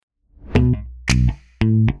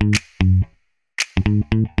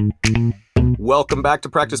Welcome back to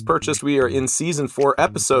Practice Purchased. We are in Season 4,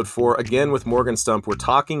 Episode 4, again with Morgan Stump. We're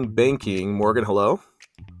talking banking. Morgan, hello.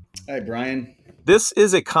 Hi, Brian. This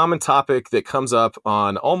is a common topic that comes up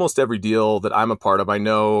on almost every deal that I'm a part of. I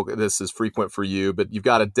know this is frequent for you, but you've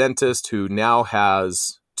got a dentist who now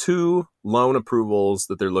has 2 loan approvals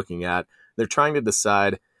that they're looking at. They're trying to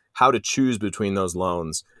decide how to choose between those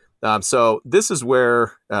loans. So this is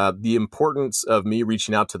where the importance of me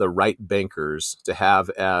reaching out to the right bankers to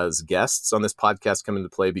have as guests on this podcast come into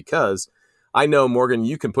play, because I know, Morgan,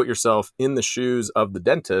 you can put yourself in the shoes of the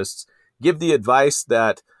dentists, give the advice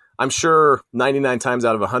that I'm sure 99 times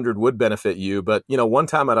out of 100 would benefit you, but one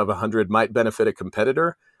time out of 100 might benefit a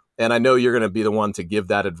competitor. And I know you're going to be the one to give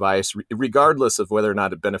that advice, regardless of whether or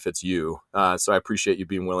not it benefits you. So I appreciate you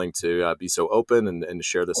being willing to be so open and to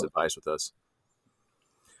share this advice with us.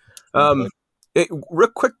 Real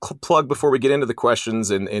quick plug before we get into the questions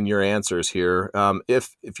and your answers here.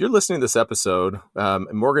 If you're listening to this episode,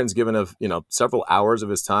 Morgan's given several hours of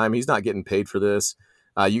his time. He's not getting paid for this.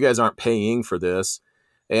 You guys aren't paying for this.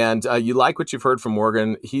 And you like what you've heard from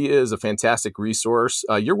Morgan. He is a fantastic resource.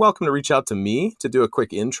 You're welcome to reach out to me to do a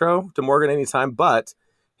quick intro to Morgan anytime, but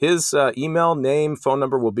his email, name, phone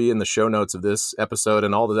number will be in the show notes of this episode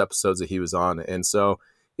and all the episodes that he was on. And so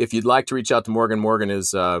if you'd like to reach out to Morgan, Morgan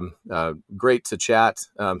is great to chat.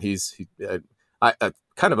 He's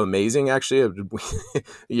kind of amazing, actually,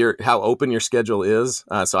 how open your schedule is.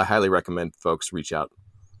 So I highly recommend folks reach out.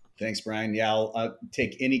 Thanks, Brian. Yeah, I'll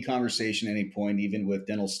take any conversation, any point, even with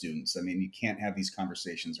dental students. I mean, you can't have these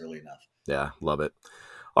conversations early enough. Yeah, love it.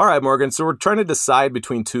 All right, Morgan. So we're trying to decide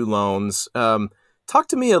between 2 loans. Talk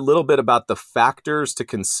to me a little bit about the factors to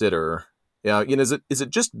consider. Is it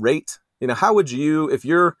just rate? How would you, if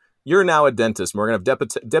you're now a dentist, Morgan, I've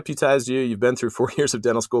deputized you, you've been through 4 years of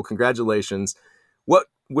dental school, congratulations. What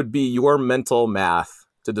would be your mental math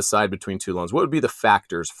to decide between 2 loans? What would be the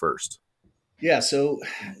factors first? Yeah, so,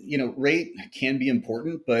 rate can be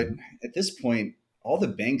important, but at this point, all the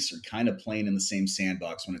banks are kind of playing in the same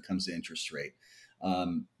sandbox when it comes to interest rate.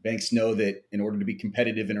 Banks know that in order to be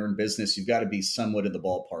competitive and earn business, you've got to be somewhat in the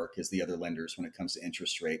ballpark as the other lenders when it comes to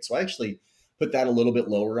interest rate. So I actually put that a little bit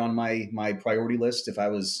lower on my priority list if I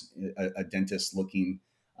was a dentist looking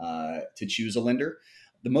to choose a lender.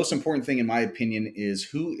 The most important thing, in my opinion, is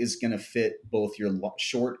who is going to fit both your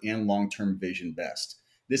short and long-term vision best.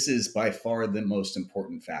 This is by far the most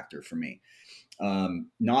important factor for me.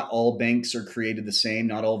 Not all banks are created the same.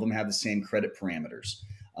 Not all of them have the same credit parameters.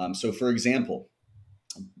 So, for example,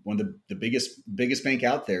 one of the biggest bank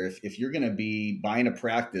out there, if you're going to be buying a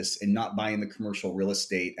practice and not buying the commercial real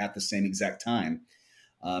estate at the same exact time,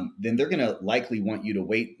 then they're going to likely want you to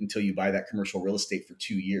wait until you buy that commercial real estate for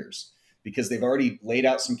 2 years, because they've already laid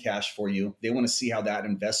out some cash for you. They want to see how that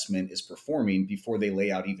investment is performing before they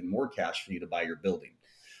lay out even more cash for you to buy your building.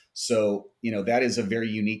 So, that is a very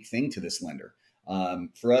unique thing to this lender.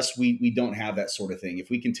 For us, we don't have that sort of thing. If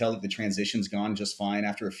we can tell that the transition's gone just fine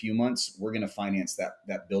after a few months, we're going to finance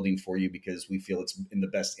that building for you because we feel it's in the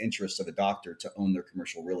best interest of a doctor to own their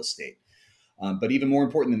commercial real estate. But even more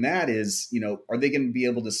important than that is, are they going to be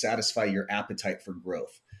able to satisfy your appetite for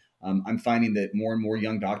growth? I'm finding that more and more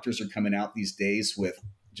young doctors are coming out these days with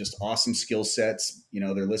just awesome skill sets.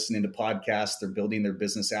 They're listening to podcasts, they're building their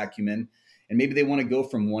business acumen, and maybe they want to go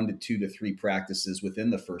from 1 to 2 to 3 practices within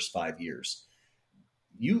the first 5 years.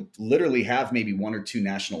 You literally have maybe 1 or 2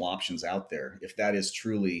 national options out there if that is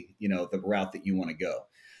truly, the route that you want to go.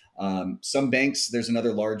 Some banks, there's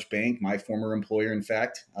another large bank, my former employer, in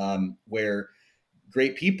fact, where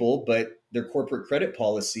great people, but their corporate credit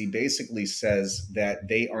policy basically says that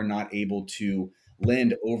they are not able to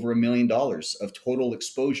lend over $1 million of total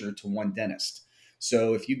exposure to one dentist.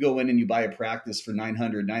 So if you go in and you buy a practice for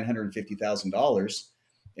 $950,000,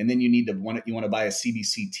 and then you want to buy a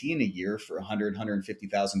CBCT in a year for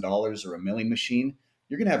 $150,000 or a milling machine,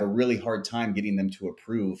 you're going to have a really hard time getting them to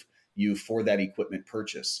approve you for that equipment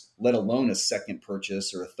purchase, let alone a second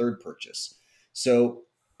purchase or a third purchase. So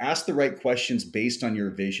ask the right questions based on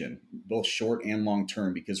your vision, both short and long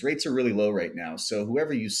term, because rates are really low right now. So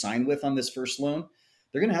whoever you sign with on this first loan,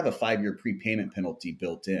 they're going to have a 5-year prepayment penalty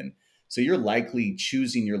built in. So you're likely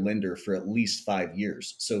choosing your lender for at least 5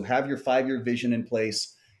 years. So have your 5-year vision in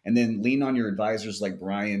place, and then lean on your advisors like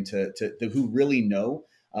Brian to who really know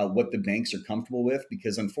what the banks are comfortable with,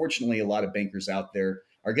 because unfortunately, a lot of bankers out there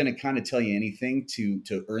are going to kind of tell you anything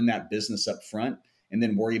to earn that business up front and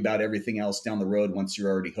then worry about everything else down the road once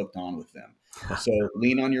you're already hooked on with them. So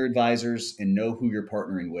lean on your advisors and know who you're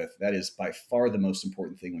partnering with. That is by far the most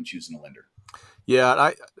important thing when choosing a lender.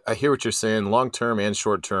 Yeah, I hear what you're saying, long-term and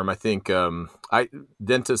short-term. I think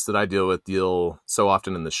dentists that I deal with deal so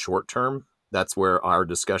often in the short term. that's where our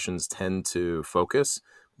discussions tend to focus.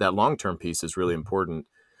 That long-term piece is really important.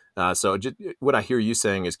 So just, what I hear you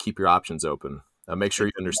saying is keep your options open. Make sure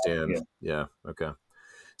you understand. Yeah. Yeah. Okay.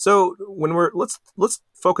 So when let's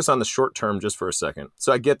focus on the short term just for a second.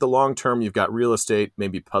 So I get the long term. You've got real estate,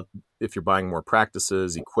 maybe if you're buying more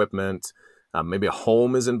practices, equipment, maybe a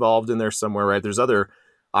home is involved in there somewhere, right? There's other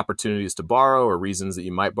opportunities to borrow or reasons that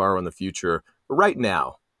you might borrow in the future. But right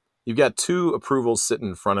now, you've got two approvals sitting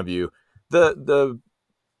in front of you. The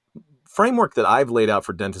framework that I've laid out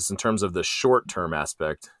for dentists in terms of the short term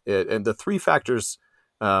aspect, and the three factors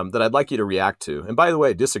that I'd like you to react to. And by the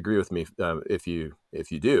way, disagree with me if you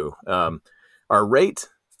do. Are rate,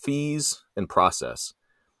 fees, and process.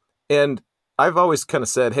 And I've always kind of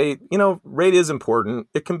said, hey, rate is important.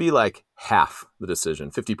 It can be like half the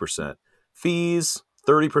decision, 50%. Fees,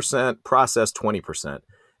 30%, process, 20%.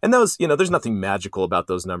 And those, there's nothing magical about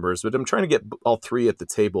those numbers, but I'm trying to get all three at the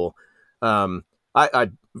table.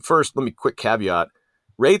 I first, let me quick caveat.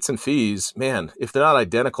 Rates and fees, man, if they're not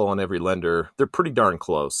identical on every lender, they're pretty darn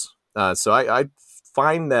close. So I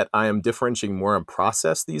find that I am differentiating more on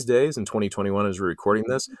process these days in 2021 as we're recording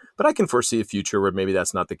this, but I can foresee a future where maybe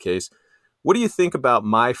that's not the case. What do you think about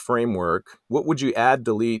my framework? What would you add,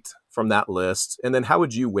 delete from that list? And then how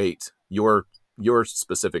would you weight your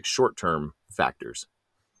specific short-term factors?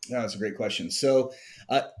 Yeah, that's a great question. So,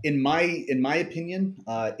 in my opinion,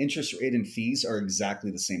 interest rate and fees are exactly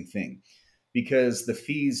the same thing, because the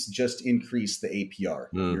fees just increase the APR,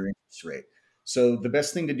 your interest rate. So the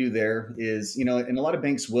best thing to do there is, and a lot of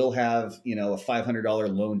banks will have, a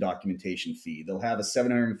 $500 loan documentation fee. They'll have a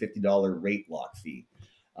 $750 rate lock fee.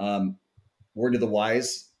 Word to the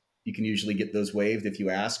wise, you can usually get those waived if you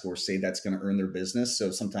ask or say that's going to earn their business.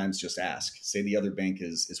 So sometimes just ask. Say the other bank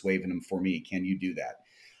is waiving them for me. Can you do that?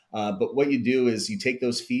 But what you do is you take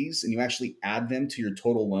those fees and you actually add them to your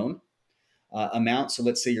total loan amount. So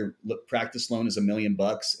let's say your practice loan is $1 million,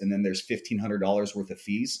 and then there's $1,500 worth of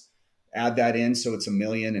fees. Add that in, so it's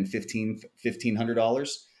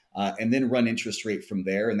 $1,500, and then run interest rate from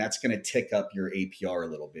there, and that's going to tick up your APR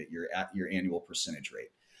a little bit, your annual percentage rate.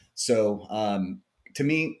 So to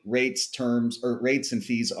me, rates and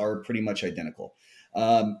fees are pretty much identical.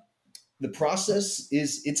 The process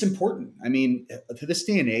it's important. I mean, to this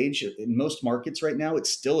day and age, in most markets right now,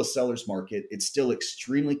 it's still a seller's market. It's still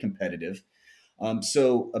extremely competitive.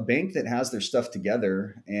 So a bank that has their stuff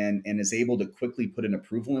together and is able to quickly put an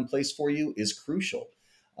approval in place for you is crucial.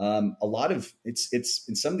 A lot of it's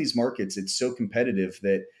in some of these markets, it's so competitive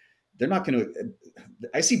that they're not going to.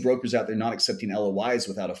 I see brokers out there not accepting LOIs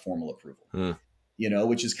without a formal approval.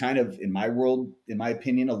 Which is kind of, in my world, in my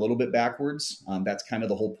opinion, a little bit backwards. That's kind of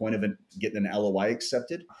the whole point of it, getting an LOI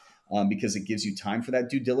accepted, because it gives you time for that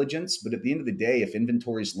due diligence. But at the end of the day, if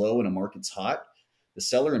inventory is low and a market's hot, the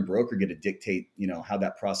seller and broker get to dictate, how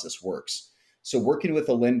that process works. So working with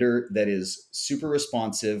a lender that is super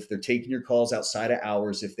responsive, they're taking your calls outside of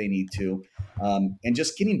hours if they need to, and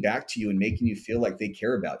just getting back to you and making you feel like they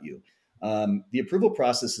care about you. The approval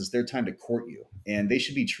process is their time to court you, and they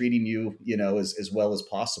should be treating you, as well as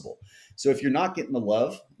possible. So if you're not getting the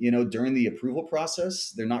love, during the approval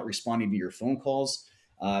process, they're not responding to your phone calls.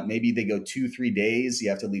 Maybe they go 2-3 days. You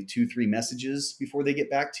have to leave 2-3 messages before they get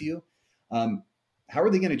back to you. How are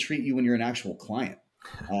they going to treat you when you're an actual client?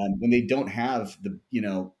 When they don't have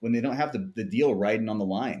the deal riding on the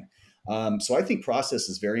line. So I think process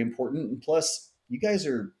is very important. And plus, you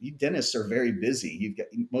dentists are very busy.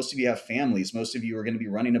 Most of you have families. Most of you are going to be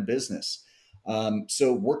running a business.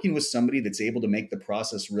 So working with somebody that's able to make the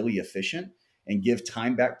process really efficient and give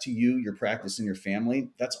time back to you, your practice, and your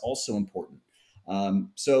family, that's also important.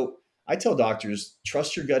 So I tell doctors,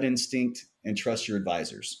 trust your gut instinct and trust your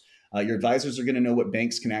advisors. Your advisors are going to know what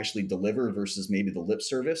banks can actually deliver versus maybe the lip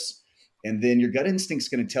service. And then your gut instinct is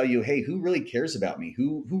going to tell you, hey, who really cares about me?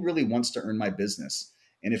 Who really wants to earn my business?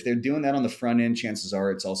 And if they're doing that on the front end, chances are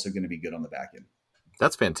it's also going to be good on the back end.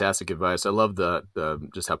 That's fantastic advice. I love the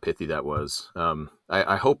just how pithy that was.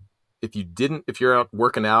 I hope if you're out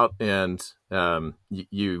working out and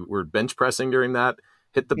you were bench pressing during that,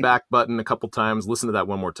 hit the back button a couple times, listen to that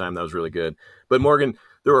one more time. That was really good. But Morgan,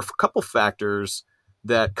 there were a couple factors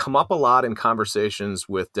that come up a lot in conversations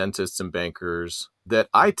with dentists and bankers that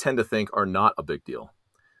I tend to think are not a big deal.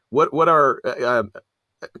 What are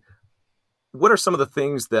some of the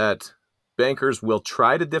things that bankers will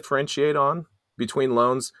try to differentiate on between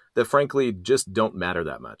loans that frankly just don't matter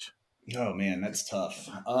that much? Oh man, that's tough.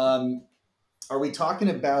 Are we talking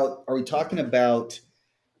about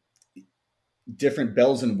different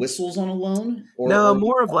bells and whistles on a loan? No,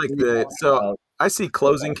 more of like I see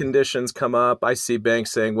closing conditions come up. I see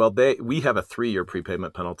banks saying, "Well, we have a 3-year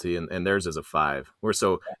prepayment penalty, and theirs is a 5.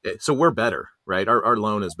 So we're better, right? Our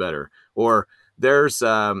loan is better." Or there's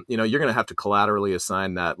you're going to have to collaterally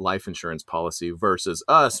assign that life insurance policy versus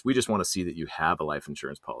us. We just want to see that you have a life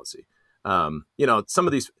insurance policy. Some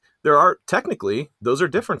of these there are technically those are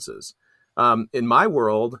differences. In my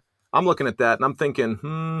world, I'm looking at that and I'm thinking,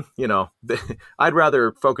 I'd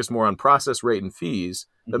rather focus more on process rate and fees,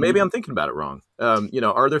 but maybe Mhm. I'm thinking about it wrong.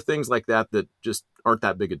 Are there things like that just aren't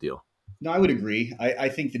that big a deal? No, I would agree. I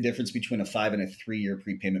think the difference between a 5 and a 3 year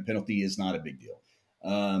prepayment penalty is not a big deal,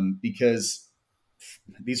 because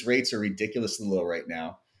these rates are ridiculously low right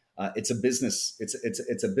now. It's a business.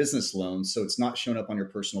 It's a business loan, so it's not shown up on your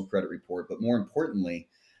personal credit report. But more importantly,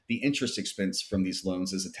 the interest expense from these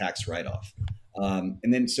loans is a tax write off.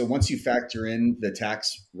 And then, so once you factor in the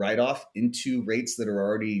tax write off into rates that are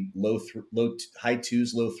already high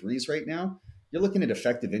twos, low threes right now, you're looking at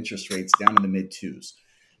effective interest rates down in the mid twos.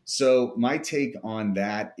 So my take on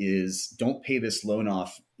that is don't pay this loan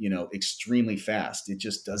off, extremely fast. It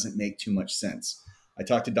just doesn't make too much sense. I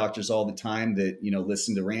talk to doctors all the time that,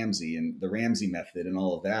 listen to Ramsey and the Ramsey method and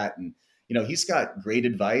all of that. And, he's got great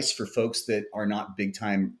advice for folks that are not big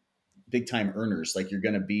time earners like you're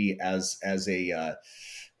going to be as a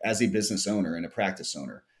business owner and a practice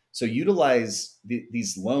owner. So utilize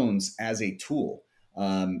these loans as a tool,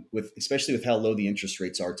 with especially with how low the interest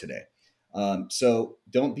rates are today. So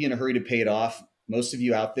don't be in a hurry to pay it off. Most of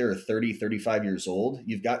you out there are 30, 35 years old.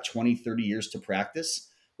 You've got 20, 30 years to practice.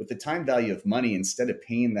 With the time value of money, instead of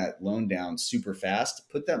paying that loan down super fast,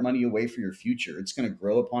 put that money away for your future. It's going to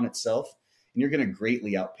grow upon itself, and you're going to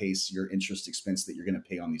greatly outpace your interest expense that you're going to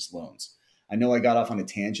pay on these loans. I know I got off on a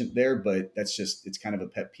tangent there, but it's kind of a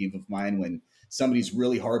pet peeve of mine when somebody's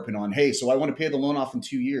really harping on, hey, so I want to pay the loan off in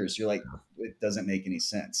 2 years. You're like, it doesn't make any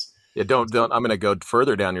sense. Yeah, don't. I'm going to go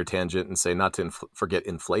further down your tangent and say not to forget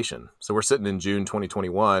inflation. So we're sitting in June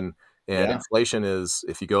 2021, and Yeah. inflation is,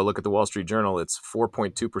 if you go look at the Wall Street Journal, it's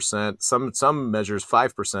 4.2%. Some measures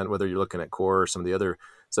 5%, whether you're looking at core or some of the other.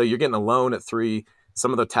 So you're getting a loan at 3.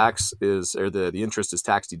 Some of the the interest is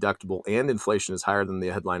tax deductible, and inflation is higher than the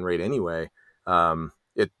headline rate anyway.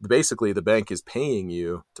 It basically the bank is paying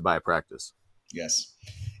you to buy a practice. Yes.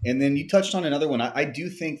 And then you touched on another one. I do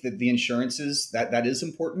think that the insurances that is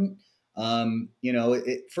important.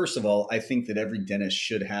 First of all, I think that every dentist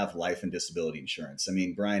should have life and disability insurance. I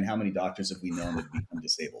mean, Brian, how many doctors have we known that have become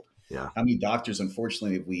disabled? Yeah. How many doctors,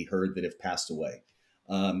 unfortunately, have we heard that have passed away?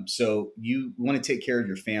 So you want to take care of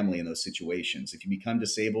your family in those situations. If you become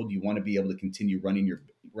disabled, you want to be able to continue running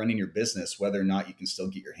your business, whether or not you can still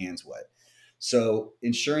get your hands wet. So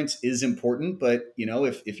insurance is important, but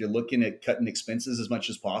if you're looking at cutting expenses as much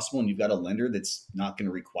as possible and you've got a lender that's not going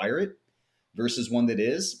to require it versus one that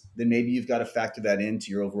is, then maybe you've got to factor that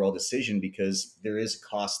into your overall decision because there is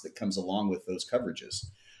cost that comes along with those coverages.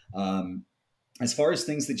 Um, as far as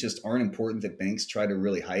things that just aren't important that banks try to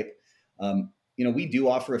really hype, we do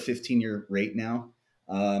offer a 15-year rate now,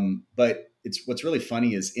 but what's really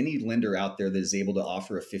funny is any lender out there that is able to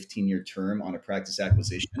offer a 15-year term on a practice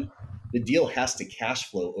acquisition, the deal has to cash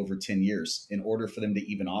flow over 10 years in order for them to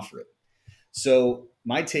even offer it. So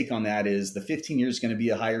my take on that is the 15 years is going to be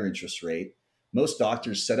a higher interest rate. Most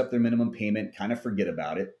doctors set up their minimum payment, kind of forget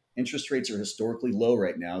about it. Interest rates are historically low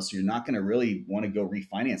right now, so you're not going to really want to go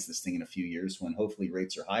refinance this thing in a few years when hopefully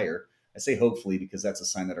rates are higher. I say hopefully because that's a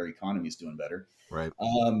sign that our economy is doing better. Right.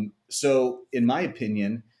 So in my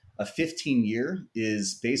opinion, a 15-year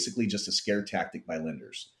is basically just a scare tactic by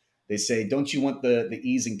lenders. They say, don't you want the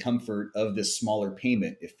ease and comfort of this smaller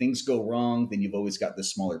payment? If things go wrong, then you've always got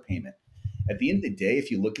this smaller payment. At the end of the day, if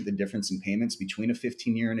you look at the difference in payments between a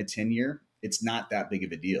 15-year and a 10-year, it's not that big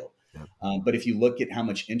of a deal. Yeah. But if you look at how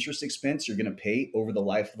much interest expense you're going to pay over the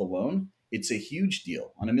life of the loan, it's a huge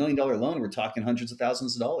deal. On $1 million loan, we're talking hundreds of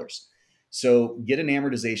thousands of dollars. So get an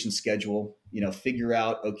amortization schedule, figure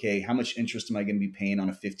out, okay, how much interest am I going to be paying on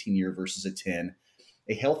a 15-year versus a 10?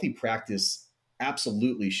 A healthy practice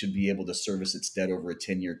absolutely should be able to service its debt over a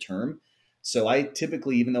 10-year term. So I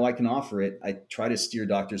typically, even though I can offer it, I try to steer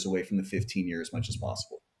doctors away from the 15-year as much as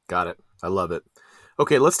possible. Got it. I love it.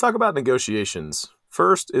 Okay, let's talk about negotiations.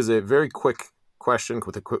 First is a very quick question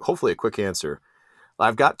with hopefully a quick answer.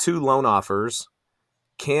 I've got 2 loan offers.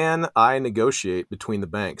 Can I negotiate between the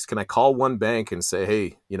banks? Can I call one bank and say,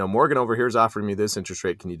 hey, Morgan over here is offering me this interest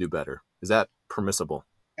rate. Can you do better? Is that permissible?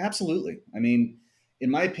 Absolutely. I mean,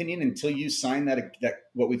 in my opinion, until you sign that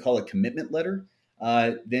what we call a commitment letter,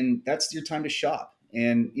 then that's your time to shop.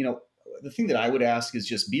 And the thing that I would ask is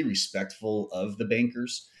just be respectful of the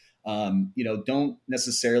bankers. Don't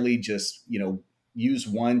necessarily just use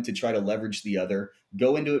one to try to leverage the other.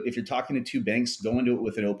 Go into it. If you're talking to two banks, go into it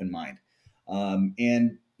with an open mind.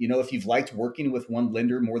 And if you've liked working with one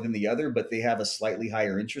lender more than the other, but they have a slightly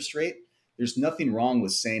higher interest rate, there's nothing wrong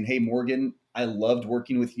with saying, "Hey, Morgan, I loved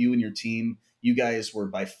working with you and your team. You guys were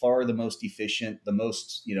by far the most efficient, the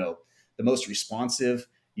most responsive.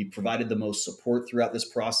 You provided the most support throughout this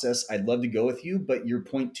process. I'd love to go with you, but you're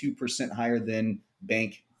 0.2% higher than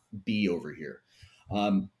bank B over here."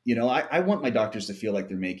 I want my doctors to feel like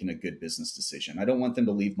they're making a good business decision. I don't want them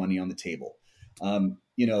to leave money on the table.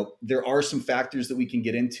 There are some factors that we can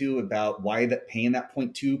get into about why that paying that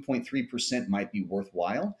 0.2, 0.3% might be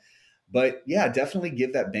worthwhile. But yeah, definitely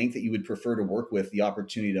give that bank that you would prefer to work with the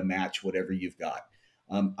opportunity to match whatever you've got.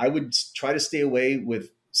 I would try to stay away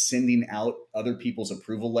with sending out other people's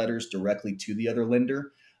approval letters directly to the other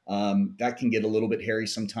lender. That can get a little bit hairy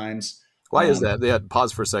sometimes. Why is that? Yeah,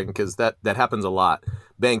 pause for a second, because that happens a lot.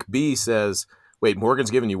 Bank B says, "Wait,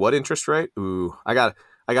 Morgan's giving you what interest rate? Ooh, I got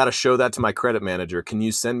to show that to my credit manager. Can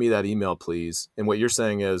you send me that email, please?" And what you're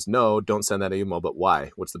saying is, no, don't send that email. But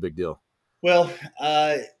why? What's the big deal? Well,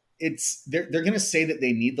 they're going to say that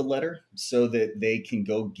they need the letter so that they can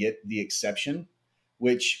go get the exception,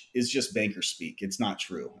 which is just banker speak. It's not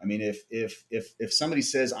true. I mean, if somebody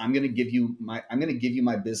says, I'm going to give you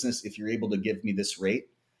my business if you're able to give me this rate,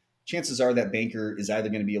 chances are that banker is either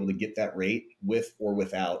going to be able to get that rate with or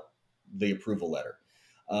without the approval letter.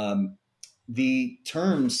 The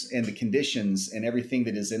terms and the conditions and everything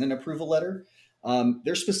that is in an approval letter,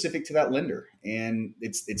 they're specific to that lender, and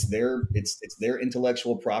it's their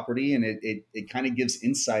intellectual property, and it kind of gives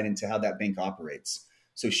insight into how that bank operates.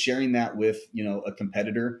 So sharing that with a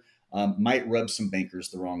competitor might rub some bankers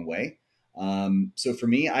the wrong way. So for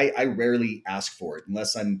me, I rarely ask for it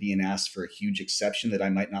unless I'm being asked for a huge exception that I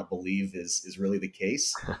might not believe is really the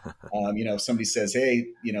case. If somebody says, "Hey,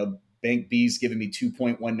 Bank B's giving me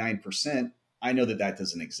 2.19%," I know that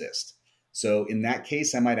doesn't exist. So in that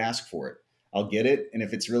case, I might ask for it. I'll get it. And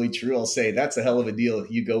if it's really true, I'll say, "That's a hell of a deal.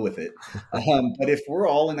 You go with it." But if we're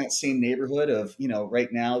all in that same neighborhood of,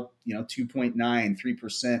 right now, 2.9,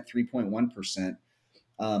 3%, 3.1%,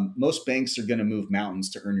 most banks are going to move mountains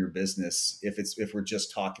to earn your business if we're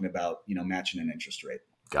just talking about, matching an interest rate.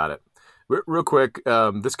 Got it. Real quick,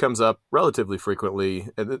 this comes up relatively frequently.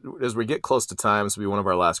 As we get close to time, this will be one of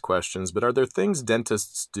our last questions, but are there things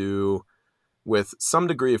dentists do with some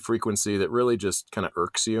degree of frequency that really just kind of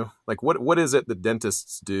irks you? Like what is it that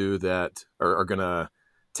dentists do that are going to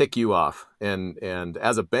tick you off and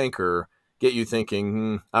as a banker get you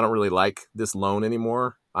thinking, I don't really like this loan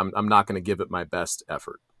anymore. I'm not going to give it my best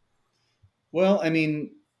effort. Well, I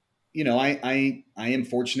mean, I am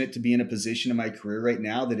fortunate to be in a position in my career right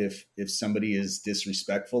now that if somebody is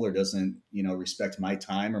disrespectful or doesn't, respect my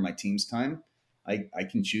time or my team's time, I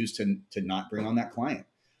can choose to not bring on that client.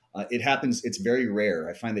 It happens. It's very rare.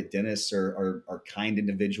 I find that dentists are kind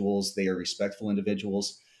individuals. They are respectful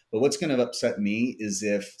individuals. But what's going to upset me is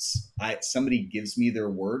if somebody gives me their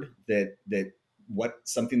word that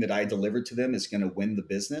something that I delivered to them is going to win the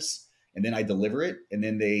business, and then I deliver it, and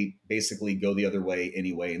then they basically go the other way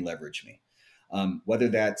anyway and leverage me. Whether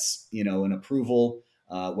that's an approval,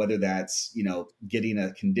 whether that's getting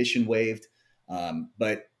a condition waived,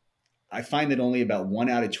 but I find that only about 1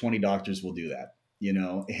 out of 20 doctors will do that.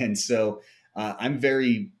 And so I'm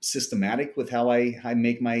very systematic with how I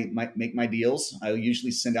make my deals. I'll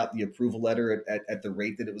usually send out the approval letter at the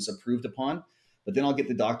rate that it was approved upon, but then I'll get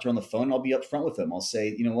the doctor on the phone. And I'll be upfront with them. I'll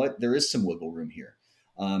say, you know what, there is some wiggle room here.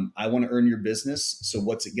 I want to earn your business. So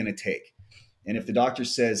what's it going to take? And if the doctor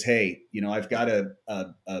says, "Hey, I've got an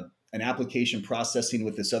application processing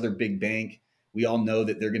with this other big bank. We all know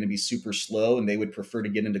that they're going to be super slow and they would prefer to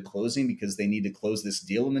get into closing because they need to close this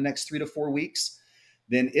deal in the next 3 to 4 weeks,"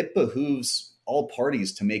 then it behooves all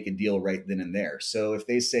parties to make a deal right then and there. So if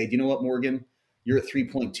they say, "You know what, Morgan, you're at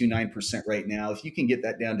 3.29% right now. If you can get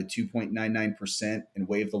that down to 2.99% and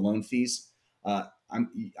waive the loan fees,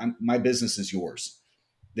 my business is yours."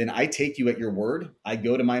 Then I take you at your word. I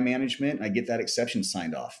go to my management and I get that exception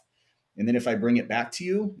signed off. And then if I bring it back to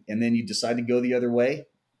you and then you decide to go the other way,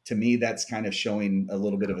 to me, that's kind of showing a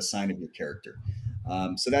little bit of a sign of your character.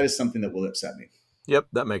 So that is something that will upset me. Yep,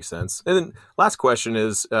 that makes sense. And then last question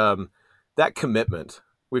is that commitment.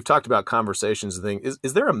 We've talked about conversations and things.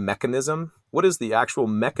 Is there a mechanism? What is the actual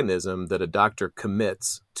mechanism that a doctor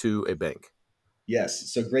commits to a bank?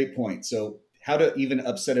 Yes. So great point. So how to even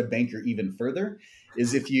upset a banker even further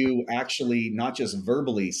is if you actually not just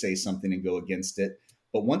verbally say something and go against it,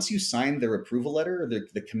 but once you sign their approval letter or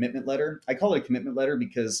the commitment letter. I call it a commitment letter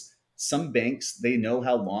because some banks, they know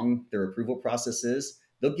how long their approval process is.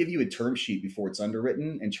 they'll give you a term sheet before it's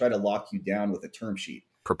underwritten and try to lock you down with a term sheet. They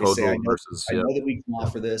say, Proposal versus, I yeah. know that we can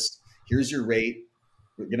offer this. Here's your rate.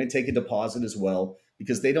 We're going to take a deposit as well,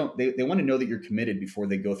 because they want to know that you're committed before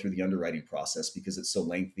they go through the underwriting process, because it's so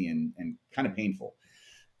lengthy and kind of painful.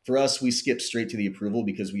 For us, we skip straight to the approval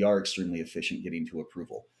because we are extremely efficient getting to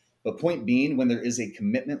approval. But point being, when there is a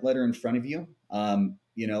commitment letter in front of you,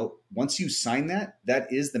 once you sign that,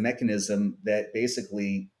 that is the mechanism that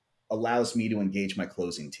basically allows me to engage my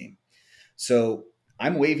closing team. So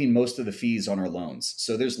I'm waiving most of the fees on our loans.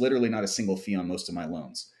 So there's literally not a single fee on most of my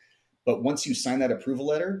loans. But once you sign that approval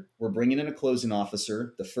letter, we're bringing in a closing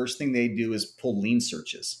officer. The first thing they do is pull lien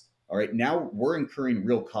searches. All right, now we're incurring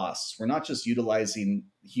real costs. We're not just utilizing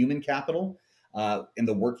human capital in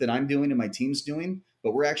the work that I'm doing and my team's doing,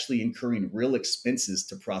 but we're actually incurring real expenses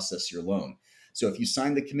to process your loan. So if you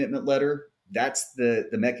sign the commitment letter, that's the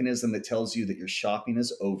mechanism that tells you that your shopping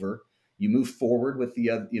is over. You move forward with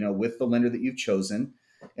with the lender that you've chosen.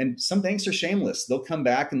 And some banks are shameless. They'll come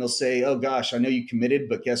back and they'll say, oh gosh, I know you committed,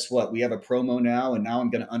 but guess what? We have a promo now, and now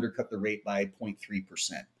I'm going to undercut the rate by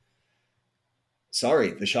 0.3%.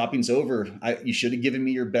 Sorry, the shopping's over. You should have given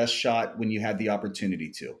me your best shot when you had the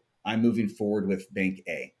opportunity to. I'm moving forward with Bank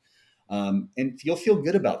A. And you'll feel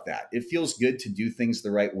good about that. It feels good to do things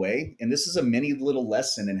the right way. And this is a mini little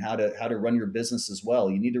lesson in how to run your business as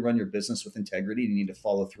well. You need to run your business with integrity. You need to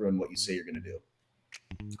follow through on what you say you're going to do.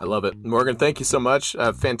 I love it. Morgan, thank you so much.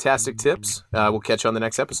 Fantastic tips. We'll catch you on the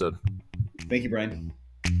next episode. Thank you, Brian.